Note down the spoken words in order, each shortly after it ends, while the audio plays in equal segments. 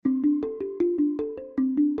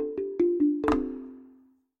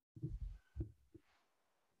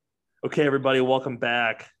Okay, everybody, welcome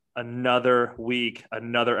back. Another week,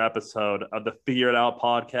 another episode of the Figure It Out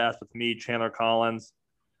podcast with me, Chandler Collins.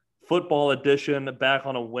 Football edition, back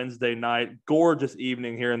on a Wednesday night. Gorgeous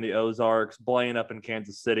evening here in the Ozarks. Blaine up in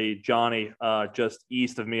Kansas City. Johnny just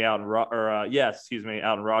east of me out in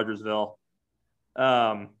out in Rogersville.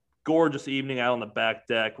 Gorgeous evening out on the back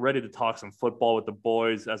deck, ready to talk some football with the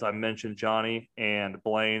boys. As I mentioned, Johnny and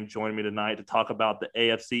Blaine joined me tonight to talk about the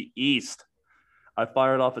AFC East. I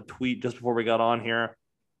fired off a tweet just before we got on here.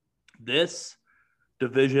 This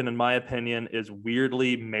division, in my opinion, is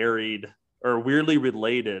weirdly related,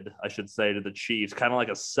 I should say, to the Chiefs. Kind of like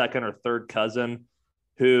a second or third cousin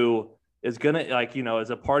who is going to, is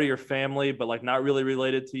a part of your family, but not really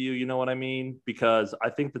related to you. You know what I mean? Because I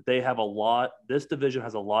think that this division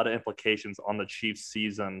has a lot of implications on the Chiefs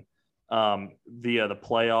season via the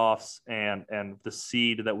playoffs and the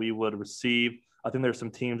seed that we would receive. I think there's some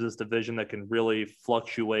teams in this division that can really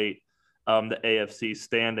fluctuate the AFC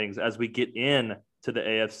standings as we get in to the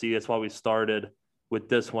AFC. That's why we started with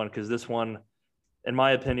this one, because this one, in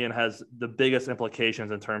my opinion, has the biggest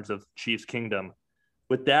implications in terms of Chiefs Kingdom.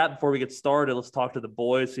 With that, before we get started, let's talk to the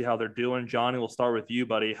boys, see how they're doing. Johnny, we'll start with you,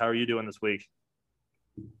 buddy. How are you doing this week?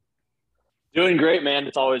 Doing great, man.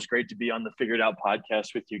 It's always great to be on the Figured Out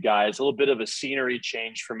podcast with you guys. A little bit of a scenery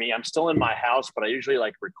change for me. I'm still in my house, but I usually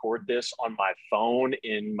record this on my phone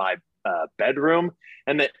in my bedroom,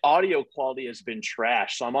 and the audio quality has been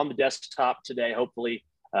trash. So I'm on the desktop today. Hopefully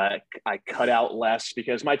I cut out less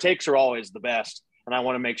because my takes are always the best, and I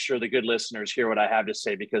want to make sure the good listeners hear what I have to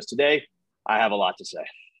say because today I have a lot to say.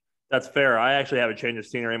 That's fair. I actually have a change of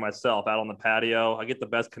scenery myself out on the patio. I get the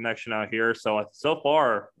best connection out here. So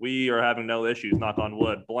far, we are having no issues, knock on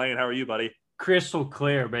wood. Blaine, how are you, buddy? Crystal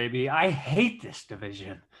clear, baby. I hate this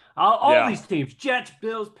division. All these teams, Jets,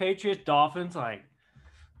 Bills, Patriots, Dolphins, you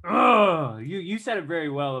said it very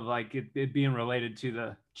well of it being related to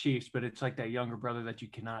the Chiefs, but it's like that younger brother that you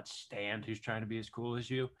cannot stand who's trying to be as cool as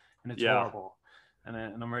you, and it's horrible. And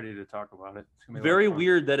I'm ready to talk about it. Very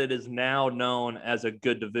weird that it is now known as a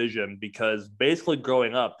good division because basically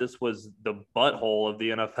growing up, this was the butthole of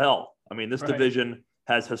the NFL. I mean, this division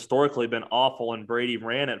has historically been awful, and Brady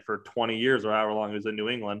ran it for 20 years or however long he was in New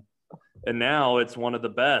England. And now it's one of the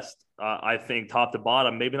best, I think, top to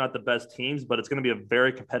bottom. Maybe not the best teams, but it's going to be a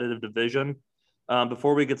very competitive division.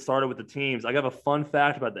 Before we get started with the teams, I have a fun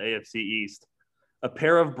fact about the AFC East. A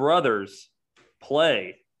pair of brothers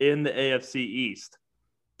play in the AFC East.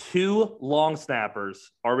 Two long snappers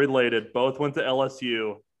are related. Both went to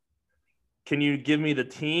LSU. Can you give me the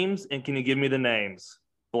teams and can you give me the names?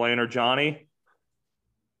 Blaine or Johnny?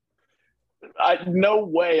 No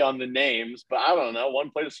way on the names, but I don't know. One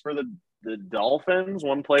plays for the Dolphins.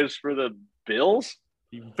 One plays for the Bills.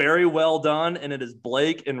 Very well done, and it is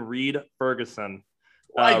Blake and Reed Ferguson.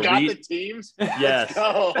 I got the teams? Yes.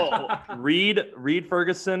 Reed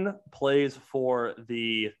Ferguson plays for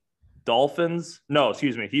the Dolphins. No,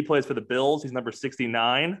 excuse me. He plays for the Bills. He's number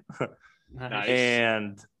 69. Nice.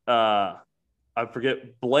 And I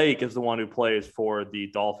forget, Blake is the one who plays for the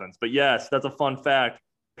Dolphins. But yes, that's a fun fact.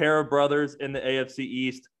 Pair of brothers in the AFC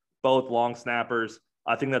East, both long snappers.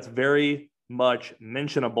 I think that's very much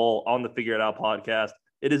mentionable on the Figure It Out podcast.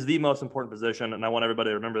 It is the most important position, and I want everybody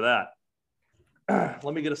to remember that.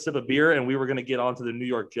 Let me get a sip of beer, and we were going to get on to the New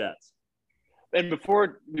York Jets. And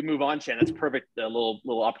before we move on, Chan, that's perfect. A little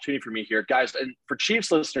opportunity for me here, guys. And for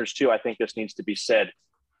Chiefs listeners too, I think this needs to be said.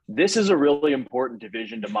 This is a really important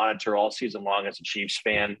division to monitor all season long as a Chiefs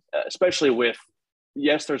fan, especially with,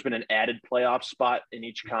 yes, there's been an added playoff spot in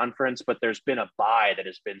each conference, but there's been a bye that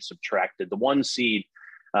has been subtracted. The one seed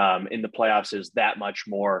in the playoffs is that much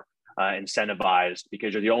more incentivized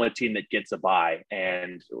because you're the only team that gets a bye.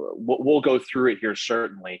 And we'll go through it here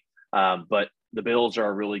certainly. But the Bills are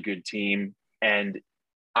a really good team. And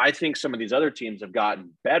I think some of these other teams have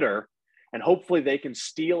gotten better, and hopefully they can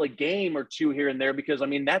steal a game or two here and there because, I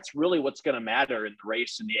mean, that's really what's going to matter in the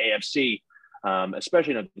race in the AFC,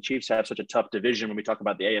 especially if the Chiefs have such a tough division when we talk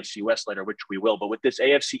about the AFC West later, which we will. But with this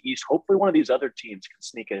AFC East, hopefully one of these other teams can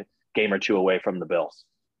sneak a game or two away from the Bills.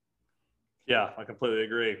 Yeah, I completely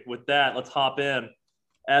agree. With that, let's hop in.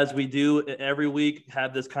 As we do every week,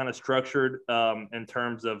 have this kind of structured in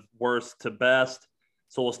terms of worst to best.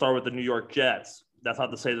 So we'll start with the New York Jets. That's not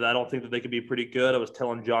to say that I don't think that they could be pretty good. I was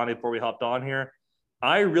telling Johnny before we hopped on here,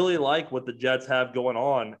 I really like what the Jets have going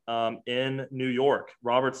on in New York.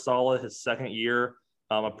 Robert Saleh, his second year,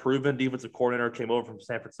 a proven defensive coordinator, came over from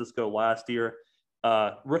San Francisco last year.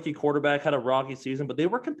 Rookie quarterback, had a rocky season, but they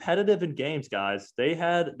were competitive in games, guys. They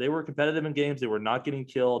were competitive in games. They were not getting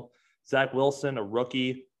killed. Zach Wilson, a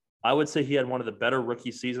rookie, I would say he had one of the better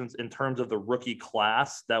rookie seasons in terms of the rookie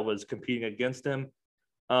class that was competing against him.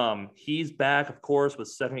 He's back, of course, with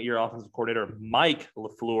second-year offensive coordinator Mike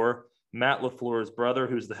LaFleur, Matt LaFleur's brother,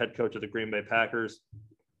 who's the head coach of the Green Bay Packers.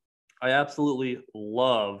 I absolutely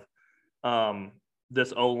love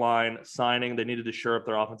this O-line signing. They needed to shore up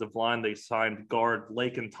their offensive line. They signed guard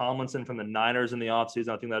Laken Tomlinson from the Niners in the offseason.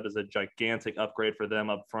 I think that is a gigantic upgrade for them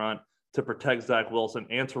up front to protect Zach Wilson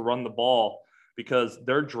and to run the ball, because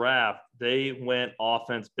their draft, they went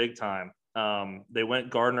offense big time. They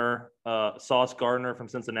went Sauce Gardner from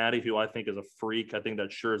Cincinnati, who I think is a freak. I think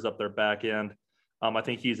that shores up their back end. I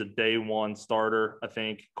think he's a day one starter. I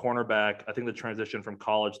think cornerback, I think the transition from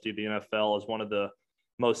college to the NFL is one of the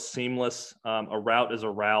most seamless. A route is a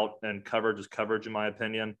route and coverage is coverage, in my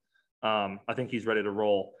opinion. I think he's ready to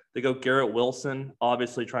roll. They go Garrett Wilson,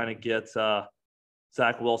 obviously trying to get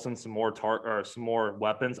Zach Wilson some more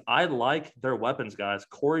weapons. I like their weapons, guys.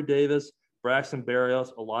 Corey Davis, Braxton Berrios,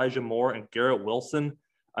 Elijah Moore, and Garrett Wilson.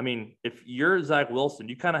 I mean, if you're Zach Wilson,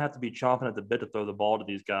 you kind of have to be chomping at the bit to throw the ball to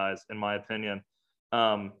these guys, in my opinion.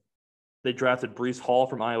 They drafted Breece Hall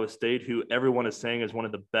from Iowa State, who everyone is saying is one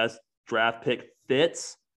of the best draft pick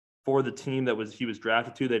fits for the team he was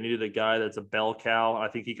drafted to. They needed a guy that's a bell cow. I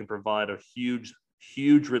think he can provide a huge,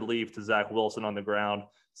 huge relief to Zach Wilson on the ground,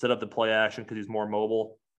 set up the play action because he's more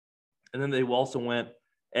mobile. And then they also went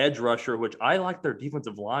edge rusher, which I like their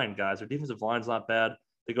defensive line, guys. Their defensive line's not bad.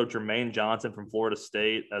 They go Jermaine Johnson from Florida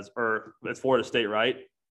State it's Florida State, right?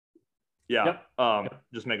 Yeah. Yep.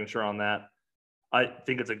 Just making sure on that. I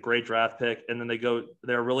think it's a great draft pick. And then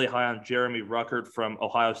they're really high on Jeremy Ruckert from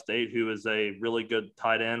Ohio State, who is a really good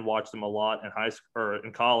tight end. Watched him a lot in high school or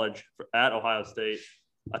in college at Ohio State.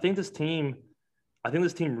 I think this team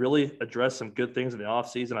really addressed some good things in the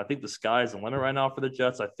offseason. I think the sky is the limit right now for the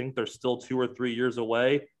Jets. I think they're still 2 or 3 years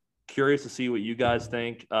away. Curious to see what you guys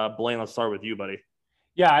think. Blaine, let's start with you, buddy.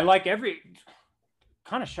 Yeah, I like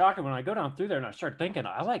kind of shocking when I go down through there and I start thinking,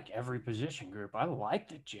 I like every position group. I like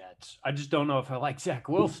the Jets. I just don't know if I like Zach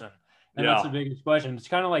Wilson. And that's the biggest question. It's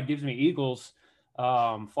kind of like gives me Eagles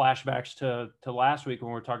flashbacks to last week when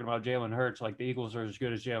we were talking about Jalen Hurts. Like the Eagles are as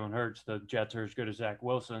good as Jalen Hurts. The Jets are as good as Zach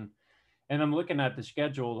Wilson. And I'm looking at the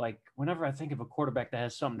schedule, like whenever I think of a quarterback that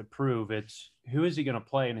has something to prove, it's who is he going to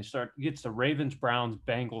play? And he gets the Ravens, Browns,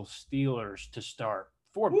 Bengals, Steelers to start.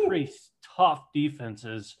 4 pretty tough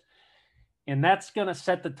defenses. And that's going to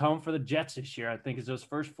set the tone for the Jets this year, I think, is those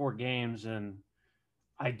first 4 games. And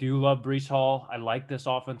I do love Breece Hall. I like this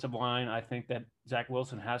offensive line. I think that Zach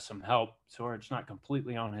Wilson has some help, so it's not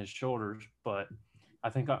completely on his shoulders. But I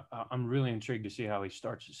think I'm really intrigued to see how he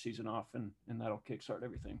starts the season off, and that'll kickstart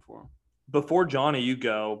everything for him. Before Johnny, you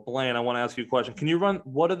go, Blaine, I want to ask you a question. Can you run –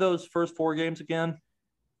 what are those first 4 games again?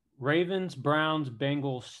 Ravens, Browns,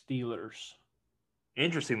 Bengals, Steelers.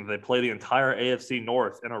 Interesting that they play the entire AFC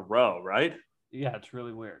North in a row, right? Yeah, it's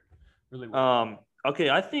really weird. Really weird. Okay,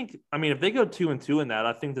 if they go 2-2 in that,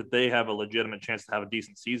 I think that they have a legitimate chance to have a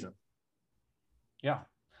decent season. Yeah.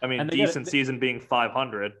 I mean, decent season being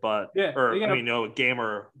 500, but – a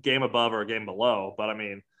game above or a game below. But, I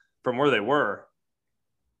mean, from where they were –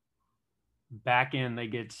 back in, they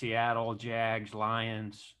get Seattle, Jags,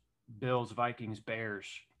 Lions, Bills, Vikings, Bears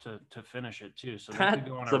to finish it too. So that's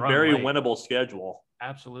a very winnable schedule.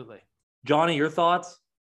 Absolutely. Johnny, your thoughts?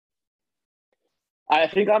 I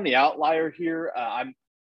think I'm the outlier here. I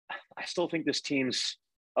still think this team's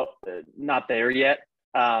not there yet.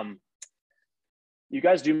 You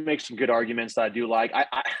guys do make some good arguments that I do like.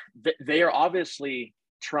 They are obviously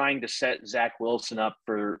trying to set Zach Wilson up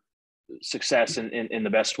for success in the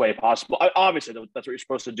best way possible. Obviously, that's what you're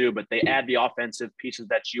supposed to do, but they add the offensive pieces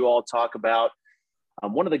that you all talk about.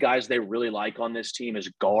 One of the guys they really like on this team is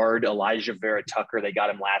guard Elijah Vera Tucker. They got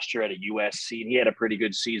him last year at a USC, and he had a pretty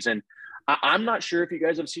good season. I'm not sure if you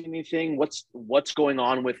guys have seen anything, what's going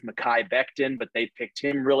on with Mekhi Becton, but they picked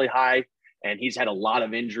him really high, and he's had a lot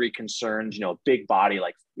of injury concerns, big body,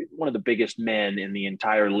 like one of the biggest men in the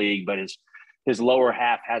entire league, but his lower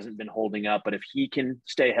half hasn't been holding up. But if he can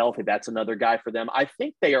stay healthy, that's another guy for them. I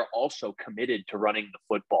think they are also committed to running the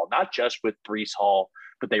football, not just with Breece Hall,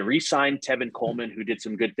 but they re-signed Tevin Coleman, who did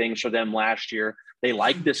some good things for them last year. They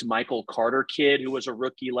like this Michael Carter kid who was a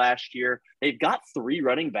rookie last year. They've got 3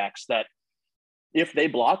 running backs that, if they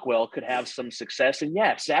block well, could have some success. And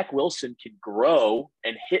yeah, if Zach Wilson can grow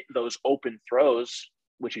and hit those open throws,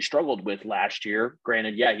 which he struggled with last year,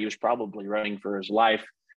 granted, yeah, he was probably running for his life.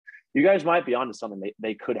 You guys might be onto something.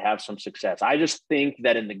 They could have some success. I just think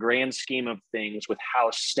that in the grand scheme of things, with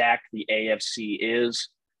how stacked the AFC is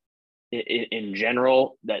in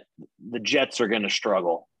general, that the Jets are going to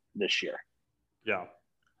struggle this year. Yeah.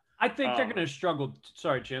 I think they're going to struggle.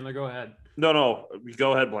 Sorry, Chandler, go ahead. No,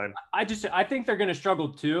 go ahead, Blaine. I think they're going to struggle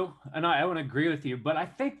too, and I would agree with you. But I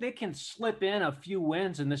think they can slip in a few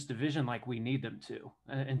wins in this division like we need them to,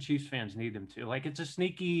 and Chiefs fans need them to. Like it's a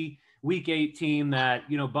sneaky Week 8 team that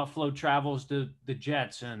Buffalo travels to the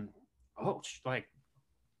Jets, and like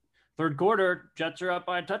third quarter, Jets are up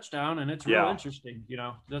by a touchdown, and it's real interesting.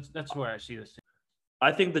 That's where I see this.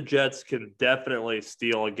 I think the Jets can definitely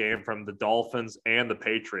steal a game from the Dolphins and the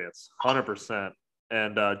Patriots, 100%.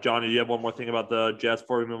 And Johnny, do you have one more thing about the Jets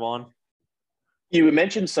before we move on? You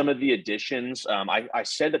mentioned some of the additions. I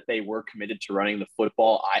said that they were committed to running the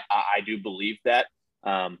football. I do believe that.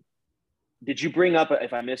 Did you bring up,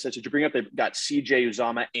 if I missed it, did you bring up they've got CJ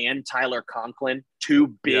Uzomah and Tyler Conklin,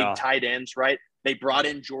 two big tight ends, right? They brought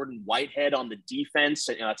in Jordan Whitehead on the defense.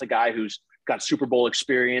 That's a guy who's got Super Bowl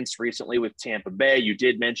experience recently with Tampa Bay. You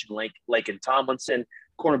did mention Laken Tomlinson,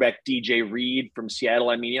 cornerback DJ Reed from Seattle.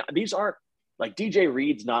 I mean, these aren't like DJ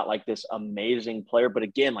Reed's not like this amazing player, but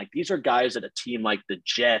again, like these are guys that a team like the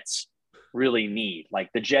Jets really need. Like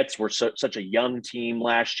the Jets were such a young team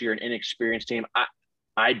last year, an inexperienced team.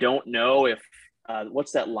 I don't know if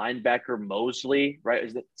what's that linebacker Mosley, right?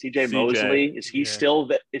 Is that CJ Mosley? Is he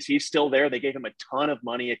still there? They gave him a ton of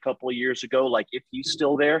money a couple of years ago. Like if he's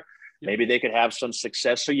still there, maybe they could have some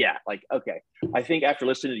success. So okay. I think after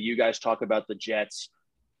listening to you guys talk about the Jets,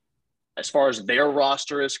 as far as their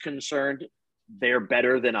roster is concerned, they're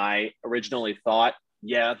better than I originally thought.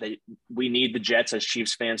 Yeah, we need the Jets as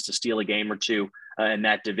Chiefs fans to steal a game or two in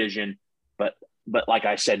that division. But like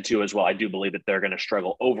I said too as well, I do believe that they're going to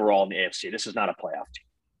struggle overall in the AFC. This is not a playoff team.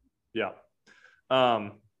 Yeah.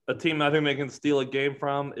 A team I think they can steal a game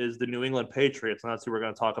from is the New England Patriots, and that's who we're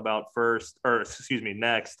going to talk about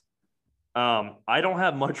next. I don't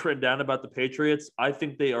have much written down about the Patriots. I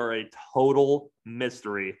think they are a total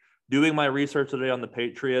mystery. Doing my research today on the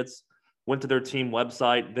Patriots, went to their team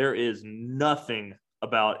website. There is nothing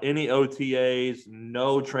about any OTAs,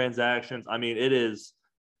 no transactions. I mean, it is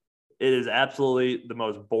absolutely the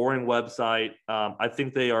most boring website. I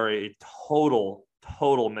think they are a total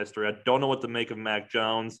mystery. I don't know what to make of Mac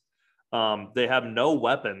Jones. They have no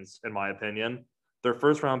weapons, in my opinion. Their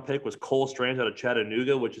first round pick was Cole Strange out of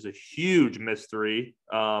Chattanooga, which is a huge mystery.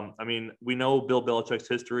 I mean, we know Bill Belichick's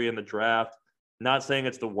history in the draft. Not saying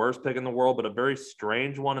it's the worst pick in the world, but a very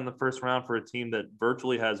strange one in the first round for a team that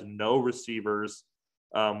virtually has no receivers.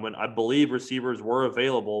 When I believe receivers were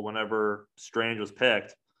available whenever Strange was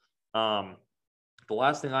picked. The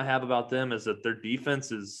last thing I have about them is that their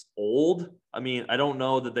defense is old. I mean, I don't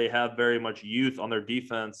know that they have very much youth on their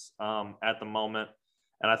defense at the moment.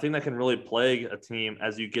 And I think that can really plague a team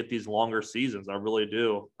as you get these longer seasons. I really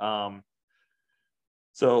do.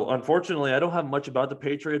 So unfortunately, I don't have much about the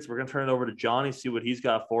Patriots. We're going to turn it over to Johnny, see what he's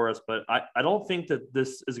got for us. But I don't think that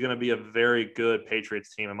this is going to be a very good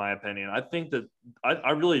Patriots team, in my opinion. I think that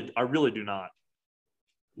I really do not.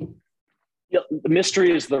 Yeah,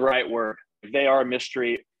 mystery is the right word. They are a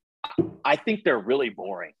mystery. I think they're really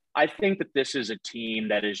boring. I think that this is a team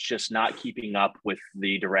that is just not keeping up with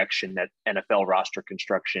the direction that NFL roster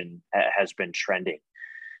construction has been trending.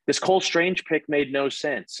 This Cole Strange pick made no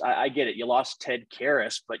sense. I get it. You lost Ted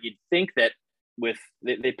Karras, but you'd think that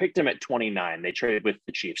they picked him at 29. They traded with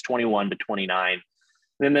the Chiefs, 21 to 29.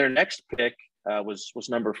 Then their next pick was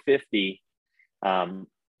number 50.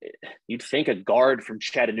 You'd think a guard from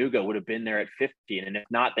Chattanooga would have been there at 50. And if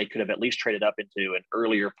not, they could have at least traded up into an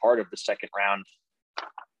earlier part of the second round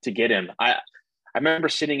to get him. I remember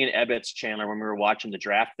sitting in Ebbets, Chandler, when we were watching the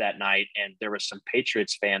draft that night, and there was some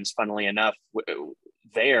Patriots fans, funnily enough,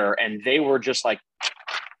 there, and they were just like,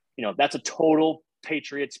 that's a total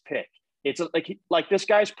Patriots pick. It's like this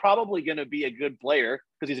guy's probably going to be a good player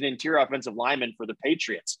because he's an interior offensive lineman for the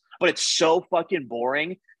Patriots, but it's so fucking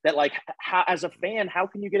boring that as a fan, how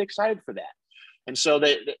can you get excited for that? And so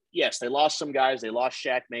they lost some guys. They lost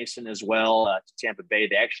Shaq Mason as well to Tampa Bay.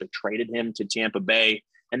 They actually traded him to Tampa Bay,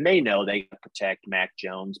 and they know they can protect Mac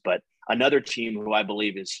Jones. But another team who I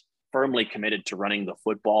believe is firmly committed to running the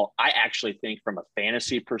football, I actually think from a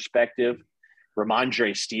fantasy perspective,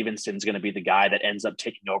 Ramondre Stevenson is going to be the guy that ends up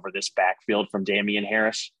taking over this backfield from Damian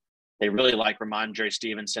Harris. They really like Ramondre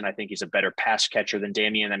Stevenson. I think he's a better pass catcher than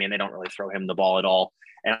Damian. I mean, they don't really throw him the ball at all.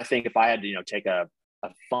 And I think if I had to, take a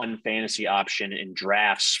fun fantasy option in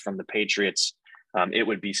drafts from the Patriots, it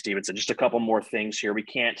would be Stevenson. Just a couple more things here. We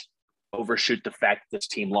can't overshoot the fact that this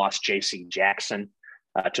team lost J.C. Jackson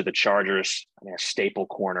to the Chargers. I mean, a staple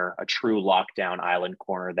corner, a true lockdown island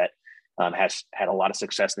corner that has had a lot of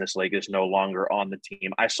success in this league, is no longer on the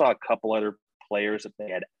team. I saw a couple other players that they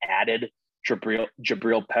had added.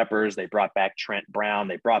 Jabril Peppers. They brought back Trent Brown.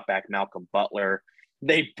 They brought back Malcolm Butler.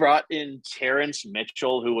 They brought in Terrence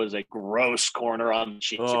Mitchell, who was a gross corner on the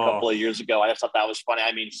Chiefs a couple of years ago. I just thought that was funny.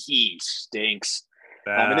 I mean, he stinks.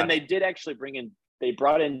 And then they did actually they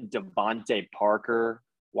brought in Devontae Parker,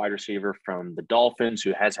 wide receiver from the Dolphins,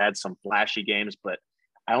 who has had some flashy games, but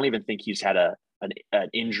I don't even think he's had an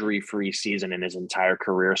injury-free season in his entire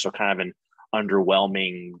career. So kind of an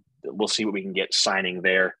underwhelming, we'll see what we can get signing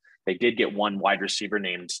there. They did get one wide receiver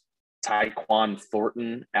named Tyquan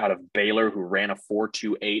Thornton out of Baylor, who ran a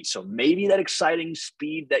 4.28. So maybe that exciting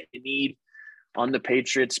speed that you need on the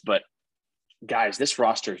Patriots. But guys, this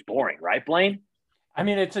roster is boring, right, Blaine? I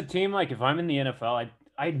mean, it's a team, like, if I'm in the NFL,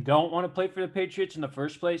 I don't want to play for the Patriots in the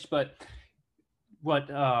first place, but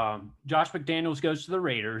Josh McDaniels goes to the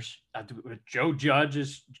Raiders. Joe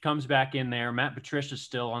Judge comes back in there. Matt Patricia's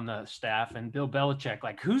still on the staff, and Bill Belichick.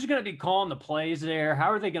 Like, who's going to be calling the plays there? How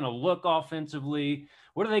are they going to look offensively?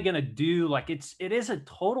 What are they going to do? Like, it is a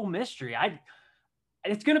total mystery.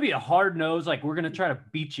 It's going to be a hard nose. Like, we're going to try to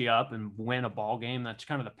beat you up and win a ball game. That's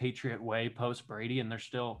kind of the Patriot way post Brady, and they're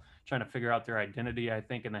still trying to figure out their identity, I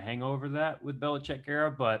think, in the hangover of that with Belichick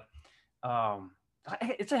era. But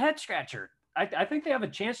it's a head scratcher. I think they have a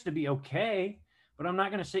chance to be okay, but I'm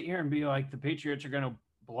not going to sit here and be like the Patriots are going to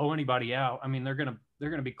blow anybody out. I mean, they're going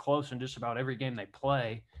to be close in just about every game they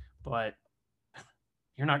play, but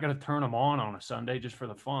you're not going to turn them on a Sunday just for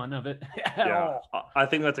the fun of it at all. I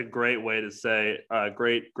think that's a great way to say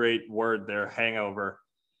great word there, hangover.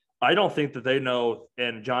 I don't think that they know,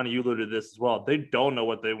 and Johnny, you alluded to this as well, they don't know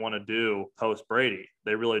what they want to do post Brady.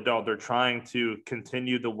 They really don't. They're trying to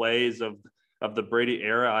continue the ways of the Brady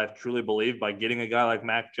era, I truly believe, by getting a guy like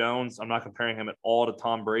Mac Jones. I'm not comparing him at all to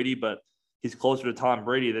Tom Brady, but he's closer to Tom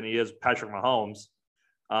Brady than he is Patrick Mahomes.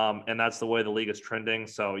 And that's the way the league is trending.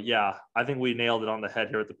 So, yeah, I think we nailed it on the head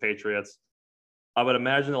here at the Patriots. I would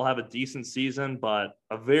imagine they'll have a decent season, but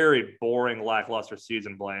a very boring, lackluster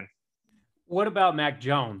season, Blaine. What about Mac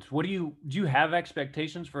Jones? Do you have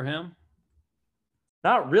expectations for him?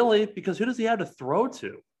 Not really, because who does he have to throw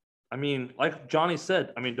to? I mean, like Johnny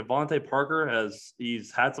said, I mean, Devontae Parker he's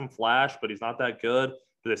had some flash, but he's not that good.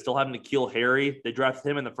 Do they still have N'Keal Harry? They drafted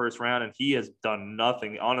him in the first round, and he has done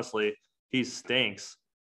nothing. Honestly, he stinks.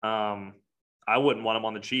 I wouldn't want him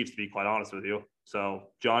on the Chiefs, to be quite honest with you. So,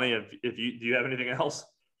 Johnny, do you have anything else?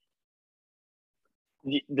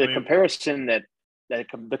 The comparison,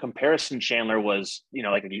 Chandler, was,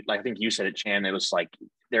 like I think you said it, Chan. It was like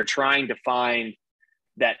they're trying to find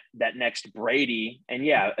that next Brady. And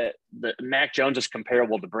the Mac Jones is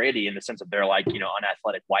comparable to Brady in the sense of they're like,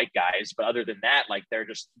 unathletic white guys. But other than that, like they're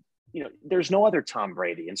just, there's no other Tom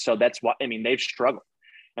Brady. And so that's why, I mean, they've struggled.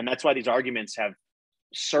 And that's why these arguments have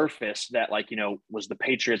surfaced that, like, was the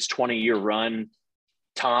Patriots 20-year run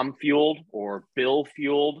Tom fueled or Bill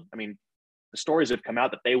fueled? I mean, the stories have come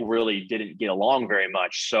out that they really didn't get along very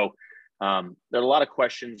much. So there are a lot of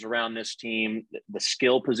questions around this team. The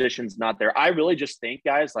skill position's not there. I really just think,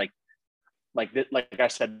 guys, like I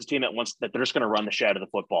said, this team that they're just going to run the shit out of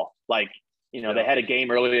the football. Like, they had a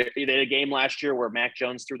game earlier. They had a game last year where Mac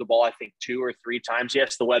Jones threw the ball, I think, 2 or 3 times.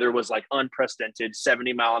 Yes, the weather was like unprecedented,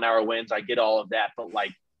 70-mile-an-hour winds. I get all of that, but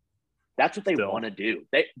like, that's what they want to do.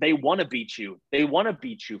 They want to beat you. They want to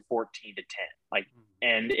beat you 14-10. Like,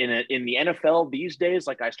 and in the NFL these days,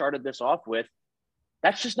 like I started this off with,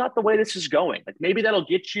 that's just not the way this is going. Like, maybe that'll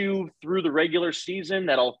get you through the regular season.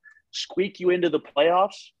 That'll squeak you into the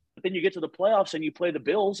playoffs. But then you get to the playoffs and you play the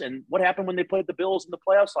Bills. And what happened when they played the Bills in the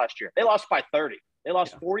playoffs last year? They lost by 30. They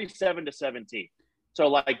lost 47-17. So,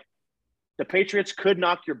 like, the Patriots could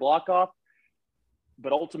knock your block off.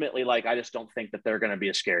 But ultimately, like, I just don't think that they're going to be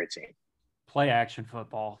a scary team. Play action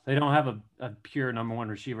football. They don't have a pure number one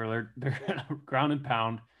receiver. They're ground and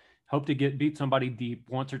pound. Hope to beat somebody deep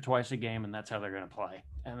once or twice a game, and that's how they're going to play.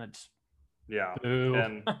 And it's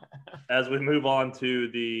And as we move on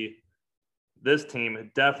to this team,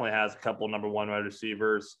 it definitely has a couple number one wide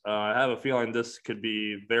receivers. I have a feeling this could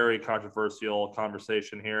be very controversial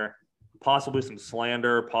conversation here. Possibly some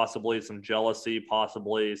slander, possibly some jealousy,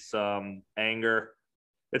 possibly some anger.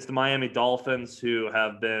 It's the Miami Dolphins, who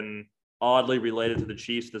have been oddly related to the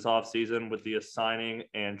Chiefs this offseason with the signing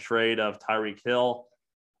and trade of Tyreek Hill.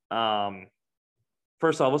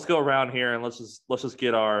 First off, let's go around here and let's just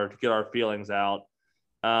get our feelings out.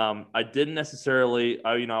 I didn't necessarily,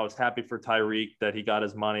 I was happy for Tyreek that he got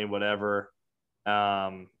his money, whatever.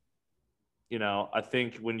 I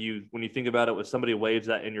think when you think about it, when somebody waves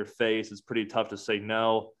that in your face, it's pretty tough to say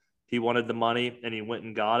no. He wanted the money and he went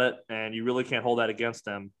and got it, and you really can't hold that against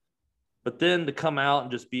him. But then to come out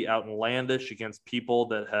and just be outlandish against people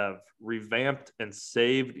that have revamped and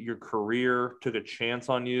saved your career, took a chance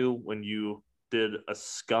on you when you did a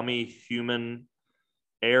scummy human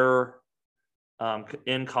error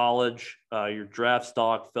in college. Your draft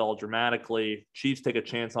stock fell dramatically. Chiefs take a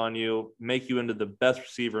chance on you, make you into the best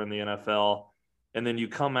receiver in the NFL, and then you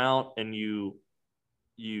come out and you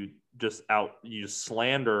just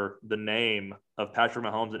slander the name of Patrick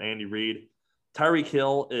Mahomes and Andy Reid. Tyreek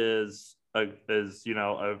Hill is one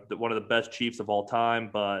of the best Chiefs of all time,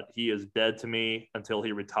 but he is dead to me until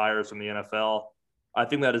he retires from the NFL. I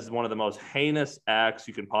think that is one of the most heinous acts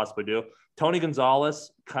you can possibly do. Tony Gonzalez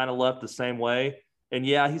kind of left the same way. And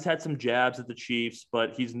yeah, he's had some jabs at the Chiefs,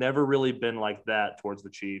 but he's never really been like that towards the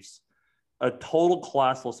Chiefs. A total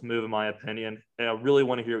classless move, in my opinion. And I really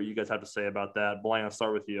want to hear what you guys have to say about that. Blaine, I'll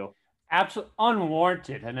start with you. Absolutely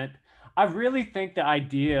unwarranted. And I really think the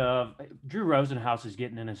idea of Drew Rosenhaus is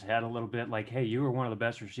getting in his head a little bit like, hey, you were one of the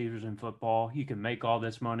best receivers in football. You can make all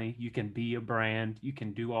this money. You can be a brand. You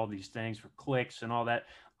can do all these things for clicks and all that.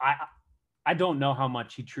 I don't know how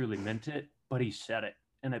much he truly meant it, but he said it.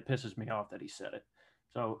 And it pisses me off that he said it.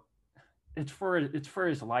 So it's for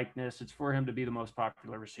his likeness. It's for him to be the most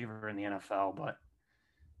popular receiver in the NFL. But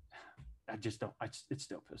I just don't. It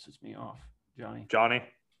still pisses me off, Johnny.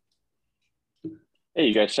 Hey,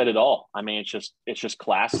 you guys said it all. I mean, it's just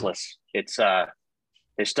classless. It's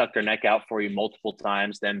they stuck their neck out for you multiple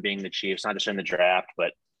times. Them being the Chiefs, not just in the draft,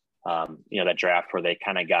 but that draft where they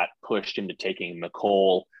kind of got pushed into taking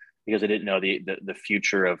McCole because they didn't know the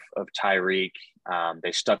future of Tyreek.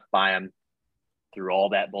 They stuck by him through all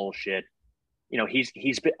that bullshit.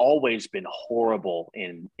 He's always been horrible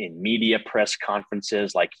in media press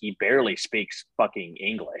conferences. Like, he barely speaks fucking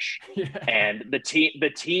English. Yeah. And the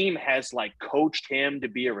team has like coached him to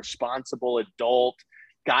be a responsible adult,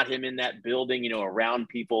 got him in that building, around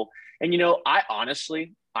people. And,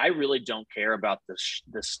 I really don't care about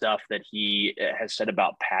the stuff that he has said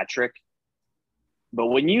about Patrick. But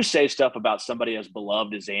when you say stuff about somebody as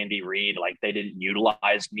beloved as Andy Reid, like they didn't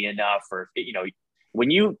utilize me enough, or, when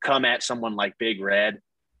you come at someone like Big Red,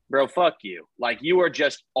 bro, fuck you. Like, you are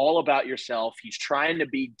just all about yourself. He's trying to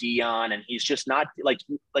be Dion, and he's just not like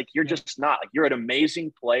you're just not. Like, you're an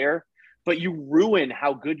amazing player, but you ruin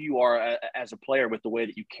how good you are as a player with the way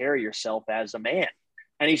that you carry yourself as a man.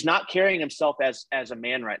 And he's not carrying himself as a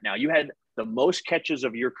man right now. You had the most catches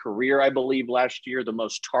of your career, I believe, last year, the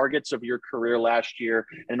most targets of your career last year.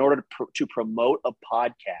 And in order to promote a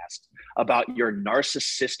podcast about your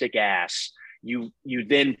narcissistic ass, you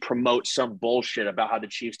then promote some bullshit about how the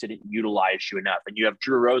Chiefs didn't utilize you enough. And you have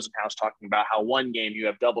Drew Rosenhaus talking about how one game you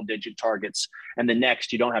have double-digit targets and the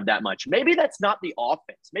next you don't have that much. Maybe that's not the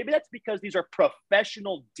offense. Maybe that's because these are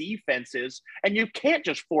professional defenses and you can't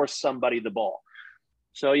just force somebody the ball.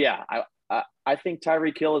 So, yeah, I think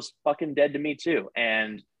Tyreek Hill is fucking dead to me too.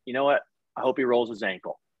 And you know what? I hope he rolls his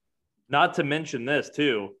ankle. Not to mention this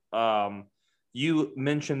too. You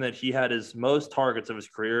mentioned that he had his most targets of his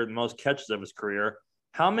career, the most catches of his career.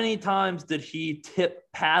 How many times did he tip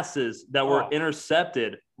passes that were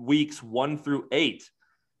intercepted weeks 1 through 8?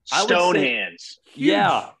 Stone hands.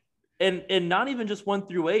 Yeah. And not even just 1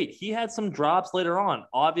 through 8. He had some drops later on.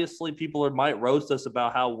 Obviously, people might roast us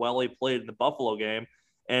about how well he played in the Buffalo game,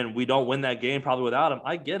 and we don't win that game probably without him.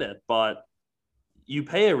 I get it, but you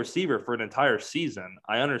pay a receiver for an entire season.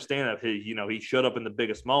 I understand that he showed up in the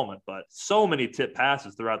biggest moment, but so many tip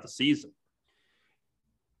passes throughout the season.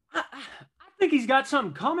 I think he's got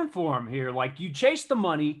something coming for him here. Like, you chase the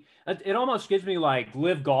money. It almost gives me like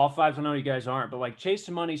live golf vibes. I know you guys aren't, but like, chase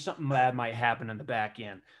the money, something bad might happen in the back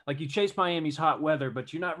end. Like, you chase Miami's hot weather,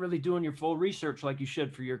 but you're not really doing your full research like you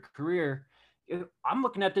should for your career. I'm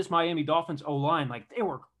looking at this Miami Dolphins O-line. Like, they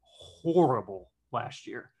were horrible last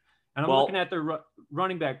year. And I'm looking at their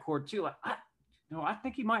running back core too. Like, I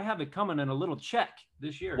think he might have it coming in a little check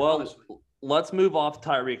this year. Well, honestly. Let's move off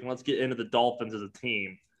Tyreek and let's get into the Dolphins as a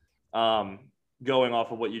team. Going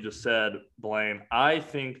off of what you just said, Blaine, I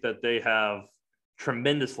think that they have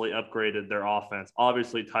tremendously upgraded their offense.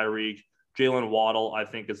 Obviously, Tyreek, Jalen Waddle, I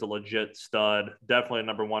think, is a legit stud, definitely a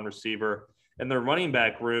number 1 receiver. And their running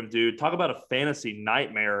back room, dude, talk about a fantasy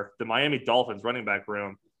nightmare. The Miami Dolphins running back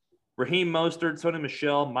room. Raheem Mostert, Sony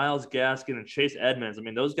Michel, Myles Gaskin, and Chase Edmonds. I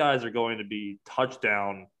mean, those guys are going to be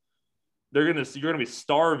touchdown. You're going to be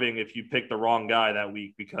starving if you pick the wrong guy that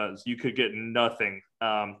week because you could get nothing.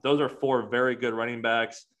 Those are 4 very good running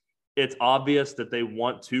backs. It's obvious that they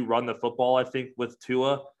want to run the football, I think, with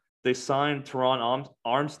Tua. They signed Teron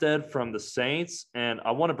Armstead from the Saints, and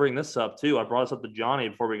I want to bring this up too. I brought this up to Johnny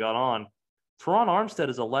before we got on. Teron Armstead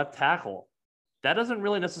is a left tackle. That doesn't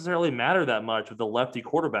really necessarily matter that much with the lefty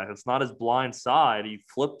quarterback. It's not his blind side. You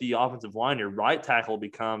flip the offensive line, your right tackle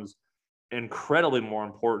becomes incredibly more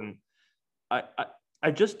important.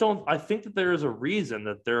 I just don't – I think that there is a reason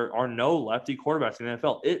that there are no lefty quarterbacks in the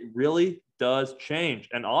NFL. It really does change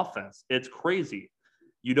an offense. It's crazy.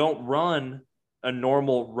 You don't run a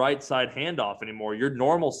normal right side handoff anymore. Your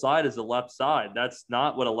normal side is the left side. That's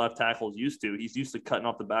not what a left tackle is used to. He's used to cutting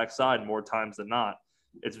off the backside more times than not.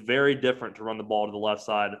 It's very different to run the ball to the left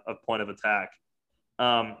side of point of attack.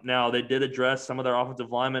 Now, they did address some of their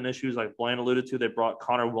offensive lineman issues, like Blaine alluded to. They brought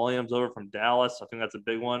Connor Williams over from Dallas. I think that's a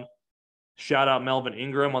big one. Shout out Melvin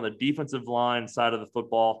Ingram on the defensive line side of the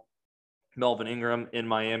football. Melvin Ingram in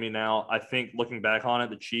Miami now. I think looking back on it,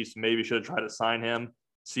 the Chiefs maybe should have tried to sign him,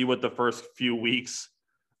 see what the first few weeks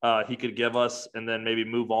he could give us, and then maybe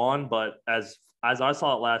move on. But as I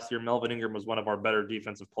saw it last year, Melvin Ingram was one of our better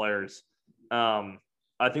defensive players.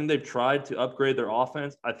 I think they've tried to upgrade their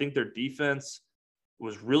offense. I think their defense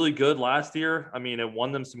was really good last year. I mean, it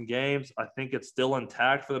won them some games. I think it's still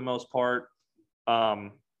intact for the most part.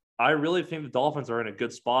 I really think the Dolphins are in a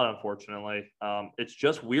good spot, unfortunately. It's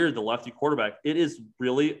just weird, the lefty quarterback. It is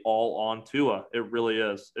really all on Tua. It really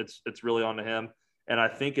is. It's really on to him. And I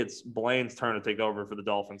think it's Blaine's turn to take over for the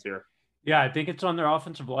Dolphins here. Yeah, I think it's on their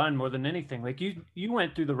offensive line more than anything. Like you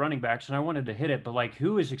went through the running backs, and I wanted to hit it, but like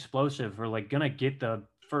who is explosive or like going to get the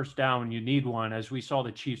first down when you need one? As we saw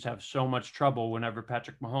the Chiefs have so much trouble whenever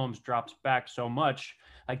Patrick Mahomes drops back so much.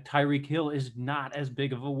 Like Tyreek Hill is not as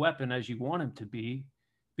big of a weapon as you want him to be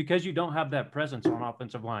because you don't have that presence on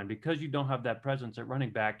offensive line, because you don't have that presence at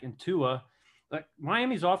running back. And Tua, like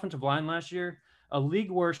Miami's offensive line last year, a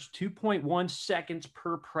league worst 2.1 seconds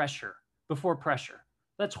per pressure before pressure.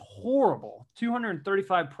 That's horrible.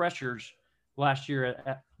 235 pressures last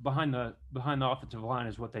year behind the offensive line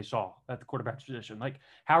is what they saw at the quarterback position. Like,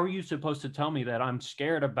 how are you supposed to tell me that I'm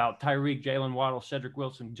scared about Tyreek, Jalen Waddle, Cedric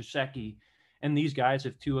Wilson, Gesicki, and these guys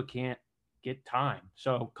if Tua can't get time?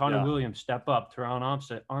 So Connor Williams, step up. Teron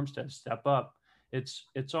Armstead, step up.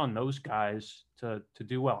 It's on those guys to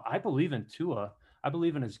do well. I believe in Tua. I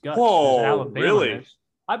believe in his guts. Oh, really?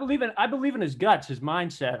 I believe in his guts, his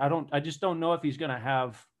mindset. I just don't know if he's going to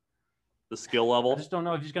have the skill level. I just don't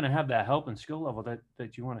know if he's going to have that help and skill level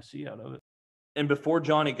that you want to see out of it. And before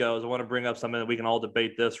Johnny goes, I want to bring up something that we can all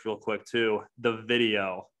debate this real quick too. The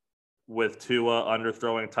video with Tua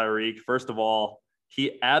underthrowing Tyreek. First of all,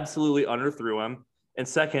 he absolutely underthrew him. And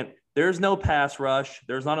second, there's no pass rush.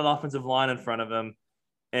 There's not an offensive line in front of him.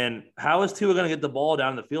 And how is Tua going to get the ball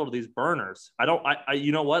down the field to these burners?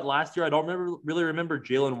 You know what? Last year, I don't really remember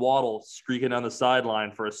Jalen Waddle streaking down the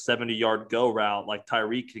sideline for a 70-yard go route like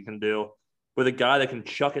Tyreek can do with a guy that can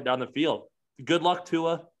chuck it down the field. Good luck,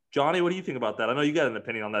 Tua. Johnny, what do you think about that? I know you got an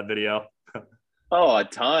opinion on that video. Oh, a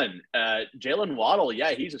ton. Jalen Waddle,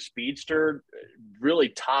 yeah, he's a speedster, really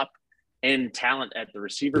top-end talent at the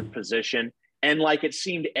receiver position. And like it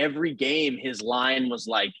seemed every game, his line was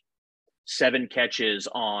like 7 catches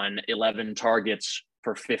on 11 targets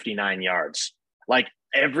for 59 yards. Like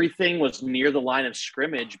everything was near the line of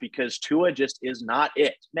scrimmage because Tua just is not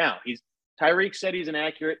it. Now, Tyreek said he's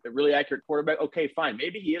a really accurate quarterback. Okay, fine.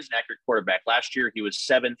 Maybe he is an accurate quarterback. Last year, he was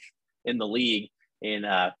 7th in the league in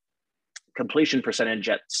completion percentage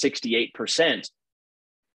at 68%.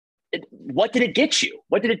 What did it get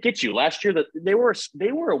you? Last year? They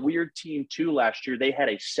were a weird team too. Last year, they had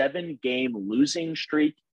a 7-game losing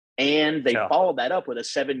streak, and they followed that up with a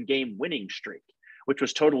 7-game winning streak, which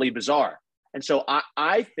was totally bizarre. And so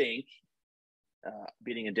I think,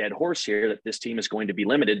 beating a dead horse here, that this team is going to be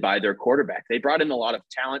limited by their quarterback. They brought in a lot of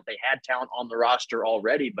talent. They had talent on the roster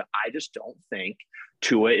already, but I just don't think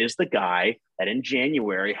Tua is the guy that in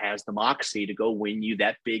January has the moxie to go win you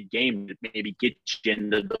that big game that maybe get you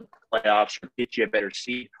into the playoffs or get you a better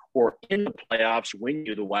seed, or in the playoffs win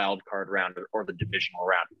you the wild card round or the divisional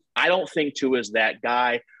round. I don't think Tua is that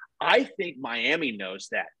guy. I think Miami knows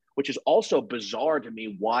that, which is also bizarre to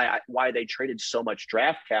me why they traded so much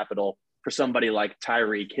draft capital for somebody like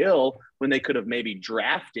Tyreek Hill when they could have maybe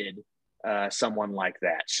drafted someone like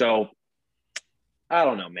that. So I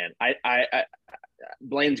don't know, man. I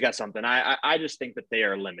Blaine's got something. I just think that they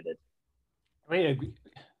are limited. I mean,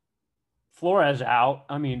 Flores out.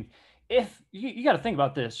 I mean, if you got to think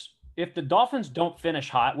about this. If the Dolphins don't finish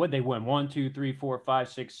hot, would they win 1, 2, 3, 4, 5,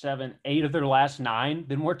 6, 7, 8 of their last 9?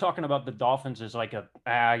 Then we're talking about the Dolphins as like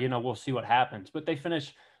we'll see what happens. But they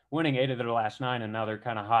finish winning 8 of their last 9, and now they're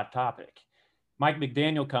kind of hot topic. Mike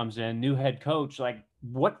McDaniel comes in, new head coach. Like,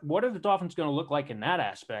 what are the Dolphins going to look like in that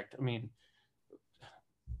aspect? I mean,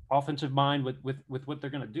 offensive mind with what they're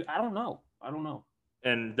going to do. I don't know.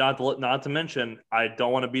 And not to mention, I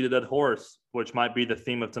don't want to beat a dead horse, which might be the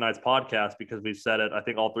theme of tonight's podcast because we've said it. I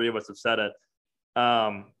think all three of us have said it.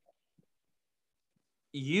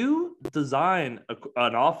 you design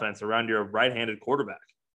an offense around your right-handed quarterback.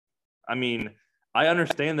 I mean, I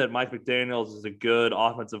understand that Mike McDaniels is a good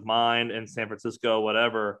offensive mind in San Francisco,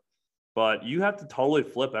 whatever, but you have to totally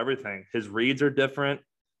flip everything. His reads are different.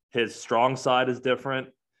 His strong side is different.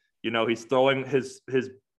 He's throwing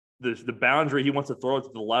the boundary he wants to throw it to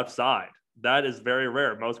the left side. That is very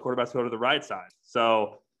rare. Most quarterbacks go to the right side.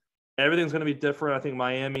 So everything's going to be different. I think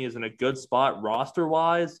Miami is in a good spot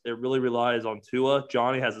roster-wise. It really relies on Tua.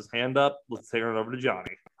 Johnny has his hand up. Let's take it over to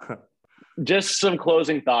Johnny. Just some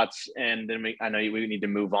closing thoughts, and then I know we need to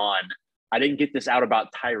move on. I didn't get this out about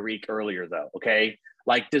Tyreek earlier, though, okay?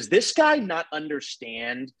 Like, does this guy not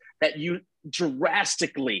understand that you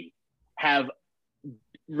drastically have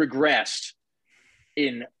regressed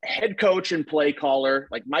in head coach and play caller?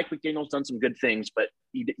 Like, Mike McDaniel's done some good things, but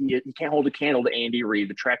you can't hold a candle to Andy Reid.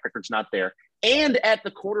 The track record's not there. And at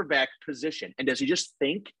the quarterback position. And does he just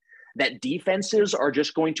think that defenses are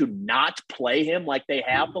just going to not play him like they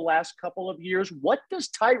have the last couple of years? What does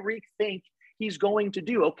Tyreek think he's going to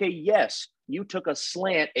do? Okay, yes, you took a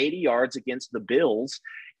slant 80 yards against the Bills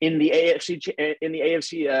in the AFC in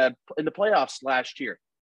the playoffs last year.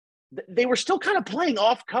 They were still kind of playing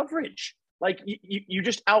off coverage. Like, you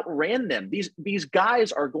just outran them. These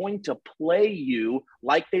guys are going to play you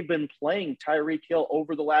like they've been playing Tyreek Hill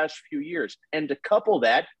over the last few years. And to couple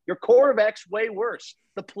that, your quarterback's way worse.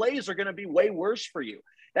 The plays are going to be way worse for you.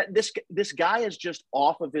 This guy is just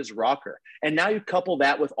off of his rocker. And now you couple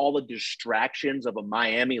that with all the distractions of a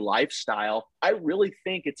Miami lifestyle. I really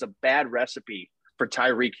think it's a bad recipe for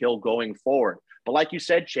Tyreek Hill going forward. But like you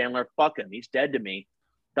said, Chandler, fuck him. He's dead to me.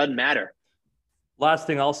 Doesn't matter. Last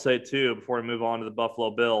thing I'll say, too, before we move on to the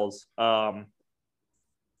Buffalo Bills, Tua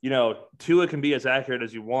can be as accurate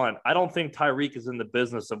as you want. I don't think Tyreek is in the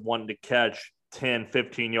business of wanting to catch 10,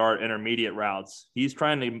 15-yard intermediate routes. He's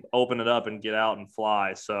trying to open it up and get out and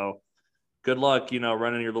fly. So good luck,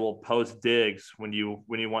 running your little post digs when you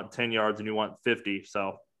want 10 yards and you want 50.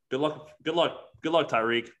 So good luck,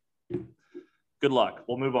 Tyreek. Good luck.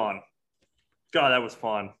 We'll move on. God, that was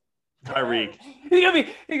fun. Tyreek.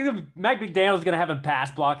 Mike McDaniel's gonna have him pass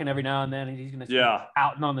blocking every now and then, and he's gonna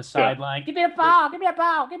out and on the sideline. Give me a ball, give me a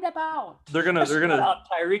ball, give me a ball. They're gonna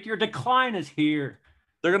Tyreek, your decline is here.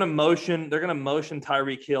 They're gonna motion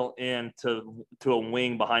Tyreek Hill in to a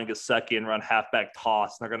wing behind Gesicki and run halfback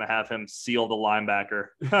toss. And they're gonna have him seal the linebacker.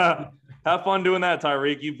 Have fun doing that,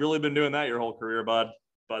 Tyreek. You've really been doing that your whole career, bud.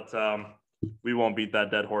 But we won't beat that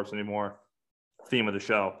dead horse anymore. Theme of the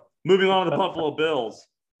show. Moving on to the Buffalo Bills.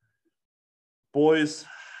 Boys,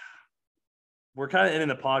 we're kind of ending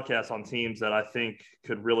the podcast on teams that I think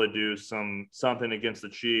could really do something against the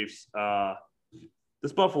Chiefs.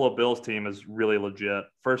 This Buffalo Bills team is really legit.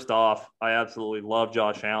 First off, I absolutely love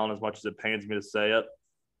Josh Allen as much as it pains me to say it.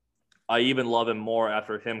 I even love him more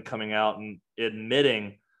after him coming out and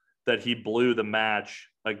admitting that he blew the match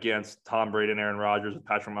against Tom Brady and Aaron Rodgers with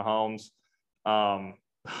Patrick Mahomes.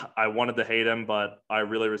 I wanted to hate him, but I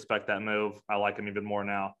really respect that move. I like him even more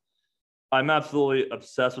now. I'm absolutely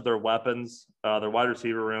obsessed with their weapons. Their wide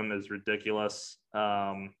receiver room is ridiculous.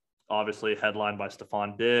 Obviously headlined by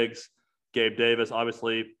Stephon Diggs, Gabe Davis,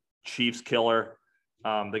 obviously Chiefs killer.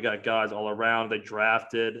 They got guys all around. They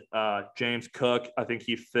drafted James Cook. I think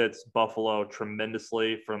he fits Buffalo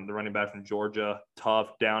tremendously, from the running back from Georgia.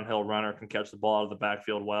 Tough downhill runner, can catch the ball out of the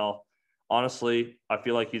backfield well. Honestly, I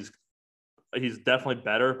feel like he's definitely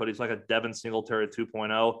better, but he's like a Devin Singletary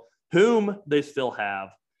 2.0, whom they still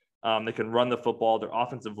have. They can run the football. Their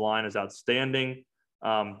offensive line is outstanding.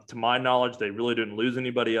 To my knowledge, they really didn't lose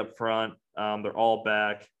anybody up front. They're all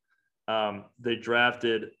back. They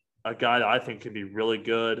drafted a guy that I think can be really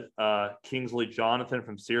good. Kingsley Jonathan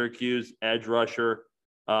from Syracuse, edge rusher,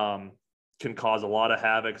 can cause a lot of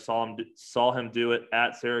havoc. Saw him do it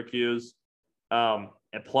at Syracuse. And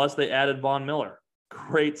plus they added Von Miller.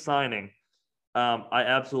 Great signing. I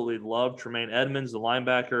absolutely love Tremaine Edmonds, the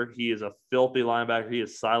linebacker. He is a filthy linebacker. He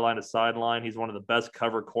is sideline to sideline. He's one of the best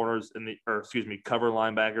cover linebackers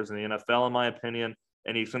in the NFL, in my opinion.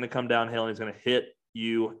 And he's going to come downhill and he's going to hit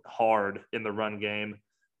you hard in the run game.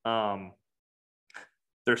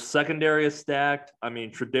 Their secondary is stacked. I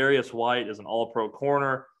mean, Tre'Davious White is an all-pro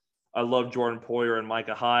corner. I love Jordan Poyer and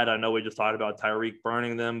Micah Hyde. I know we just talked about Tyreek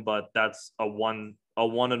burning them, but that's a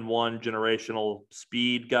one-and-one generational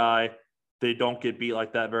speed guy. They don't get beat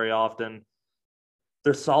like that very often.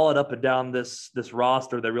 They're solid up and down this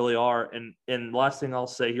roster. They really are. And last thing I'll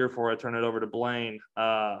say here before I turn it over to Blaine,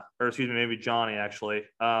 maybe Johnny, actually.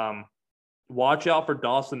 Watch out for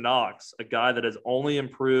Dawson Knox, a guy that has only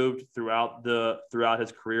improved throughout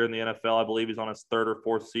his career in the NFL. I believe he's on his third or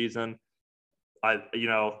fourth season.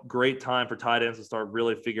 Great time for tight ends to start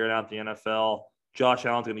really figuring out the NFL. Josh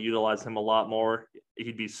Allen's going to utilize him a lot more.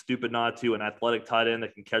 He'd be stupid not to. An athletic tight end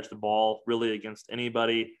that can catch the ball really against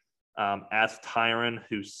anybody. Ask Tyron,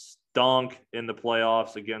 who stunk in the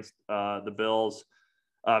playoffs against the Bills.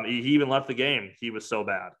 He even left the game. He was so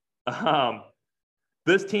bad.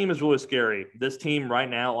 This team is really scary. This team right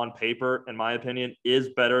now on paper, in my opinion, is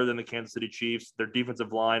better than the Kansas City Chiefs. Their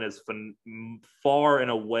defensive line is far and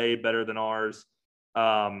away better than ours.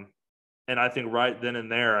 And I think right then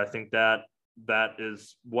and there, I think that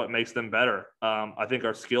is what makes them better. I think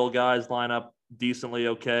our skill guys line up decently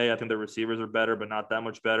okay. I think their receivers are better, but not that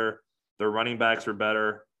much better. Their running backs are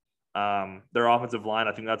better. Their offensive line,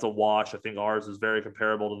 I think that's a wash. I think ours is very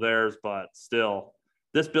comparable to theirs, but still,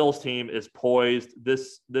 this Bills team is poised.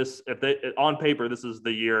 If they on paper, this is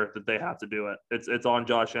the year that they have to do it. It's on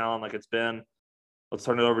Josh Allen like it's been. Let's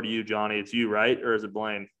turn it over to you, Johnny. It's you, right? Or is it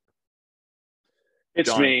Blaine? It's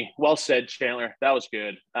Johnny. Me. Well said, Chandler. That was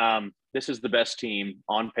good. This is the best team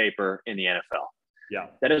on paper in the NFL. Yeah.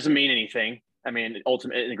 That doesn't mean anything. I mean,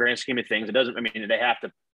 ultimately, in the grand scheme of things, it doesn't. I mean, they have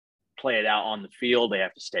to play it out on the field. They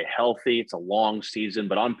have to stay healthy. It's a long season,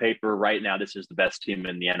 but on paper right now, this is the best team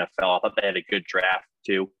in the NFL. I thought they had a good draft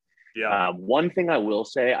too. Yeah. One thing I will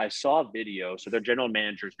say, I saw a video. So their general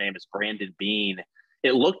manager's name is Brandon Beane.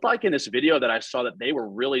 It looked like in this video that I saw that they were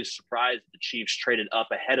really surprised the Chiefs traded up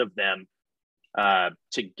ahead of them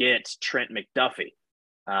to get Trent McDuffie.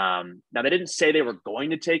 Now, they didn't say they were going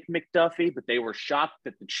to take McDuffie, but they were shocked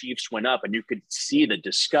that the Chiefs went up, and you could see the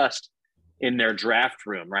disgust in their draft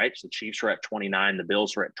room, right? So the Chiefs were at 29, the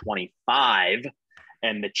Bills were at 25,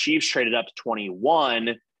 and the Chiefs traded up to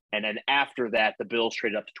 21. And then after that, the Bills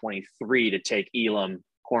traded up to 23 to take Elam,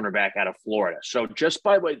 cornerback out of Florida. So just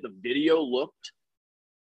by the way the video looked,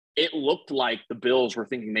 it looked like the Bills were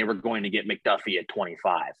thinking they were going to get McDuffie at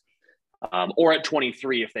 25. Or at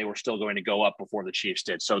 23 if they were still going to go up before the Chiefs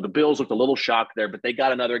did. So the Bills looked a little shocked there, but they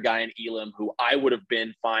got another guy in Elam who I would have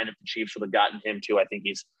been fine if the Chiefs would have gotten him too. I think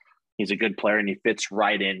he's a good player and he fits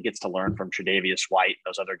right in, gets to learn from Tre'Davious White and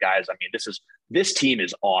those other guys. I mean, this team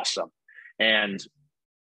is awesome. And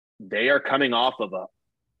they are coming off of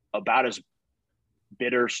about as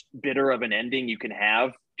bitter of an ending you can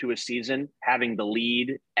have to a season, having the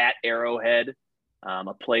lead at Arrowhead,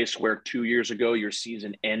 a place where 2 years ago your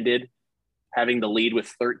season ended, having the lead with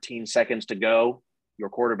 13 seconds to go, your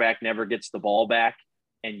quarterback never gets the ball back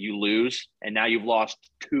and you lose. And now you've lost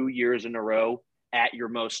 2 years in a row at your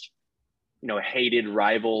most, hated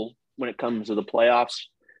rival when it comes to the playoffs.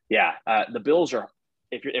 Yeah. The Bills are,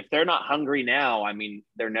 if they're not hungry now, I mean,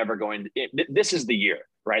 they're never going to, this is the year,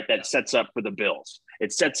 right? That sets up for the Bills.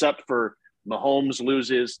 It sets up for Mahomes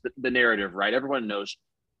loses the narrative, right? Everyone knows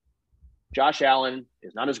Josh Allen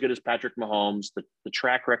is not as good as Patrick Mahomes. The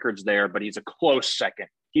track record's there, but he's a close second.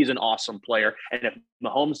 He's an awesome player. And if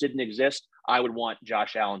Mahomes didn't exist, I would want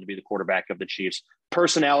Josh Allen to be the quarterback of the Chiefs.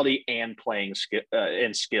 Personality and playing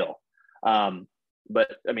skill.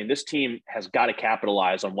 But, I mean, this team has got to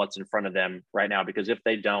capitalize on what's in front of them right now, because if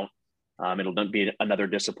they don't, it'll be another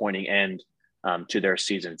disappointing end to their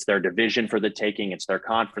season. It's their division for the taking. It's their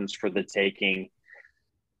conference for the taking.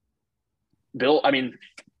 Bill, I mean,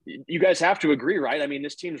 you guys have to agree, right? I mean,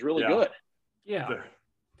 this team's really good. Yeah.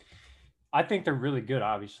 I think they're really good,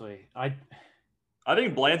 obviously. I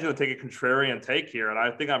think Blaine's going to take a contrarian take here, and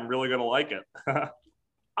I think I'm really going to like it.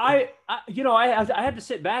 I had to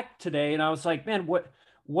sit back today, and I was like, man,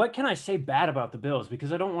 what can I say bad about the Bills?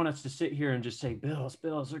 Because I don't want us to sit here and just say, Bills,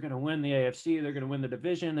 they're going to win the AFC, they're going to win the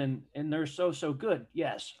division, and they're so good.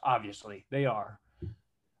 Yes, obviously, they are.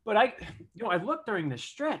 But I looked during this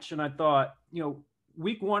stretch, and I thought,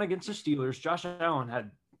 week 1 against the Steelers, Josh Allen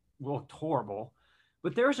had looked horrible.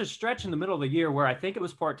 But there was a stretch in the middle of the year where I think it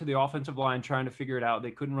was part to the offensive line trying to figure it out. They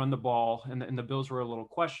couldn't run the ball, and the Bills were a little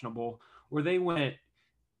questionable, where they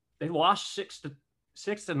lost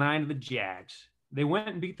 6-9 to the Jags. They went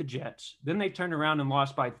and beat the Jets. Then they turned around and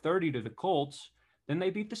lost by 30 to the Colts. Then they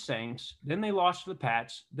beat the Saints. Then they lost to the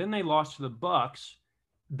Pats. Then they lost to the Bucks.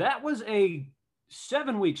 That was a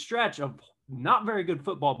 7-week stretch of not very good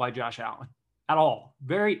football by Josh Allen at all.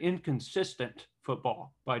 Very inconsistent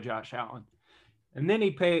football by Josh Allen. And then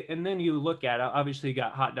you look at it, obviously he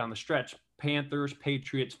got hot down the stretch. Panthers,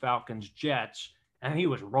 Patriots, Falcons, Jets, and he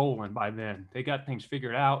was rolling by then. They got things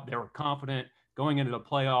figured out. They were confident going into the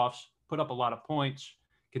playoffs, put up a lot of points,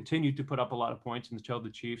 continued to put up a lot of points until the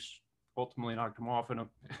Chiefs ultimately knocked them off in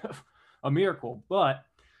a miracle. But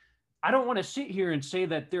I don't want to sit here and say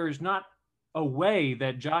that there is not a way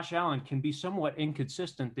that Josh Allen can be somewhat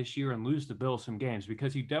inconsistent this year and lose the Bills some games,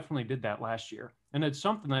 because he definitely did that last year. And it's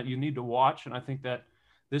something that you need to watch. And I think that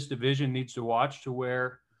this division needs to watch to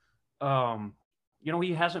where,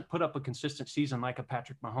 he hasn't put up a consistent season like a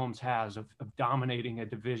Patrick Mahomes has of dominating a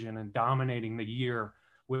division and dominating the year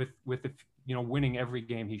with winning every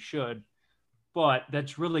game he should. But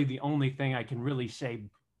that's really the only thing I can really say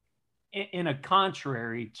in a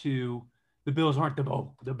contrary to the Bills aren't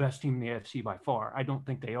the best team in the AFC by far. I don't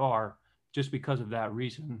think they are just because of that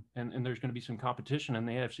reason. And there's going to be some competition in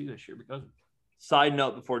the AFC this year because of it. Side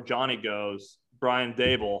note before Johnny goes, Brian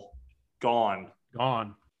Daboll, gone.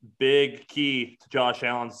 Big key to Josh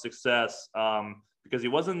Allen's success because he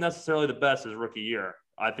wasn't necessarily the best his rookie year.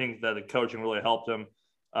 I think that the coaching really helped him.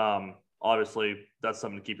 Obviously, that's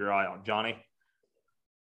something to keep your eye on. Johnny?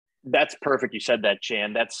 That's perfect. You said that,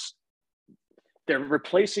 Chan. They're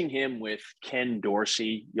replacing him with Ken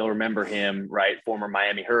Dorsey. You'll remember him, right? Former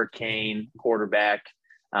Miami Hurricane quarterback.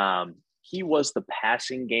 He was the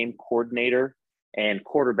passing game coordinator and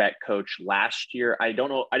quarterback coach last year. I don't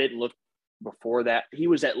know. I didn't look before that. He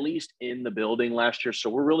was at least in the building last year. So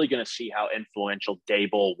we're really going to see how influential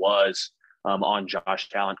Daboll was on Josh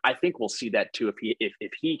Allen. I think we'll see that too.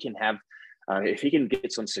 If he can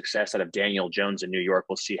get some success out of Daniel Jones in New York,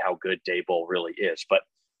 we'll see how good Daboll really is. But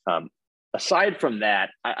aside from that,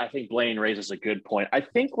 I think Blaine raises a good point. I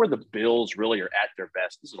think where the Bills really are at their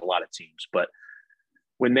best, this is a lot of teams, but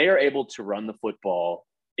when they are able to run the football,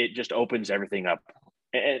 it just opens everything up.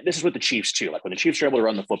 And this is with the Chiefs too. Like when the Chiefs are able to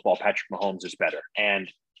run the football, Patrick Mahomes is better.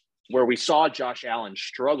 And where we saw Josh Allen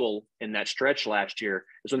struggle in that stretch last year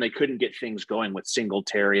is when they couldn't get things going with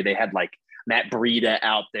Singletary. They had like Matt Breida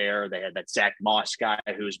out there. They had that Zach Moss guy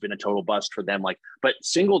who's been a total bust for them. But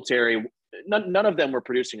Singletary, none of them were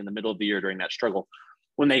producing in the middle of the year during that struggle.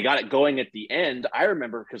 When they got it going at the end, I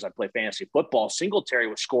remember because I play fantasy football, Singletary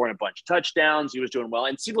was scoring a bunch of touchdowns. He was doing well.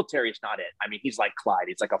 And Singletary is not it. I mean, he's like Clyde.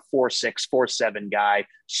 He's like a 4'6", 4'7" guy,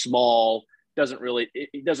 small,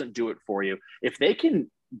 he doesn't do it for you. If they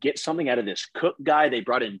can get something out of this Cook guy, they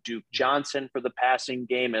brought in Duke Johnson for the passing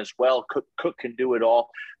game as well. Cook can do it all.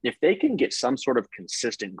 If they can get some sort of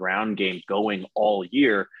consistent ground game going all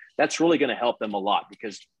year, that's really going to help them a lot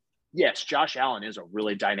because yes, Josh Allen is a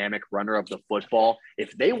really dynamic runner of the football.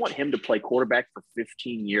 If they want him to play quarterback for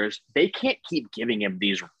 15 years, they can't keep giving him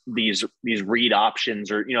these read options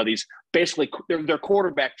or, these basically they're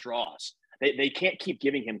quarterback draws. They can't keep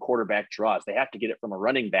giving him quarterback draws. They have to get it from a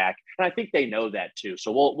running back. And I think they know that too.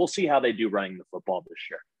 So we'll see how they do running the football this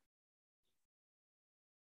year.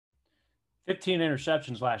 15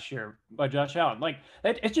 interceptions last year by Josh Allen.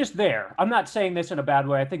 It's just there. I'm not saying this in a bad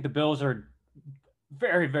way. I think the Bills are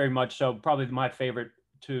very, very much so probably my favorite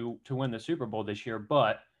to win the Super Bowl this year,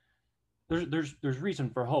 but there's reason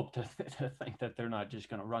for hope to think that they're not just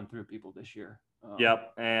going to run through people this year.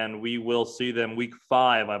 Yep, and we will see them week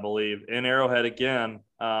 5, I believe, in Arrowhead again.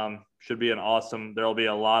 Should be an awesome – there will be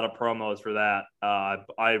a lot of promos for that.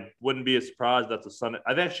 I wouldn't be surprised that's a Sunday –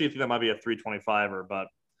 I actually think that might be a 325er, but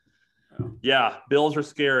yeah, Bills are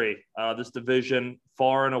scary. This division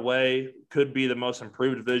far and away could be the most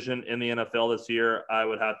improved division in the NFL this year. I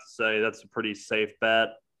would have to say that's a pretty safe bet.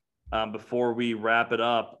 Before we wrap it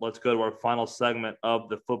up, let's go to our final segment of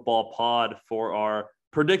the football pod for our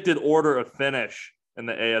predicted order of finish in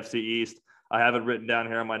the AFC East. I have it written down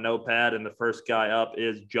here on my notepad, and the first guy up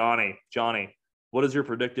is Johnny. Johnny, what is your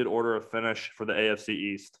predicted order of finish for the AFC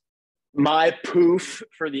East? My poof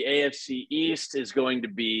for the AFC East is going to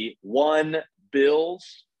be 1,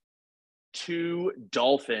 Bills, 2,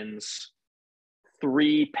 Dolphins,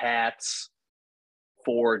 3, Pats,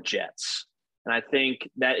 4, Jets. And I think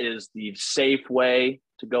that is the safe way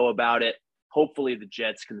to go about it. Hopefully the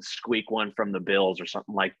Jets can squeak one from the Bills or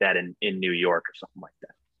something like that in New York or something like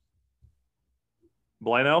that.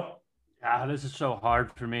 Bueno? This is so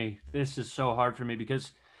hard for me.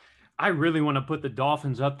 Because I really want to put the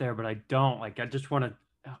Dolphins up there, but I don't. I just want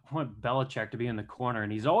Belichick to be in the corner,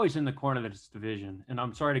 and he's always in the corner of this division. And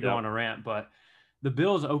I'm sorry to go on a rant, but the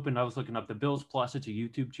Bills opened. I was looking up the Bills Plus. It's a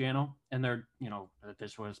YouTube channel, and they're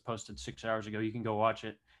this was posted 6 hours ago. You can go watch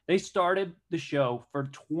it. They started the show for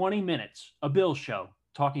 20 minutes, a Bills show,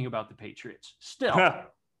 talking about the Patriots.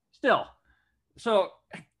 Still. So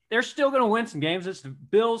they're still going to win some games. It's the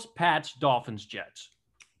Bills, Pats, Dolphins, Jets.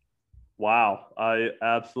 Wow. I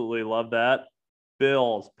absolutely love that.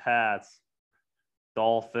 Bills, Pats,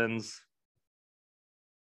 Dolphins,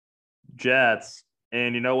 Jets.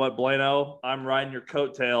 And you know what, Bueno? I'm riding your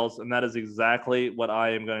coattails, and that is exactly what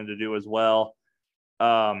I am going to do as well.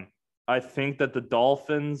 I think that the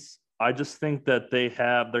Dolphins, I just think that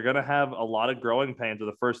they're going to have a lot of growing pains with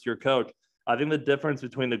a first-year coach. I think the difference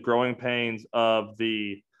between the growing pains of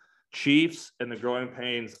the Chiefs and the growing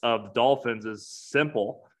pains of the Dolphins is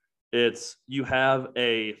simple. It's you have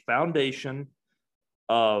a foundation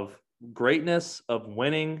of greatness, of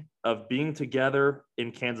winning, of being together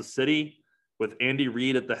in Kansas City with Andy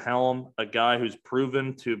Reid at the helm, a guy who's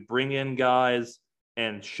proven to bring in guys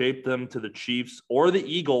and shape them to the Chiefs or the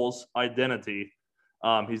Eagles' identity.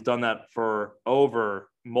 He's done that for over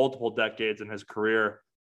multiple decades in his career.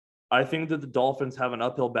 I think that the Dolphins have an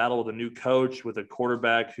uphill battle with a new coach, with a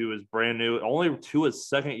quarterback who is brand new, only to his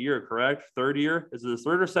second year, correct? Third year? Is it his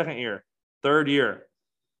third or second year? Third year.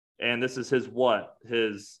 And this is his what?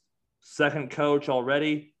 His second coach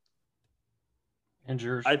already?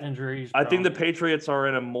 Injuries. I think the Patriots are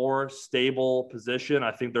in a more stable position.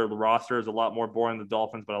 I think their roster is a lot more boring than the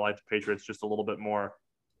Dolphins, but I like the Patriots just a little bit more.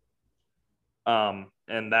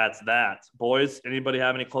 And that's that. Boys, anybody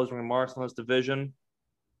have any closing remarks on this division?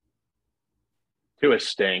 Tua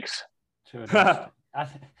stinks.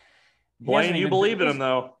 Blaine, you believe in him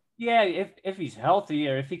though. Yeah, if he's healthy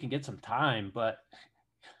or if he can get some time, but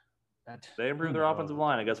they improve their offensive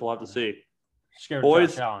line. I guess we'll have to see. Scared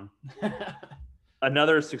boys. Josh Allen.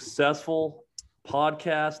 Another successful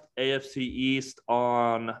podcast, AFC East,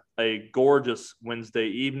 on a gorgeous Wednesday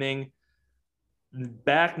evening.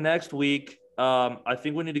 Back next week. I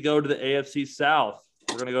think we need to go to the AFC South.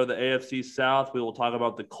 We're going to go to the AFC South. We will talk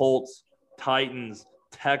about the Colts, Titans,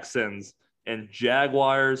 Texans, and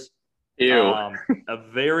Jaguars. A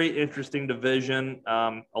very interesting division.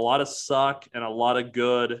 A lot of suck and a lot of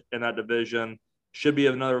good in that division. Should be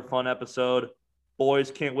another fun episode.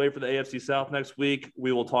 Boys, can't wait for the AFC South next week.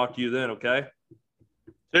 We will talk to you then, okay?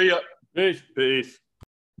 See ya. Peace.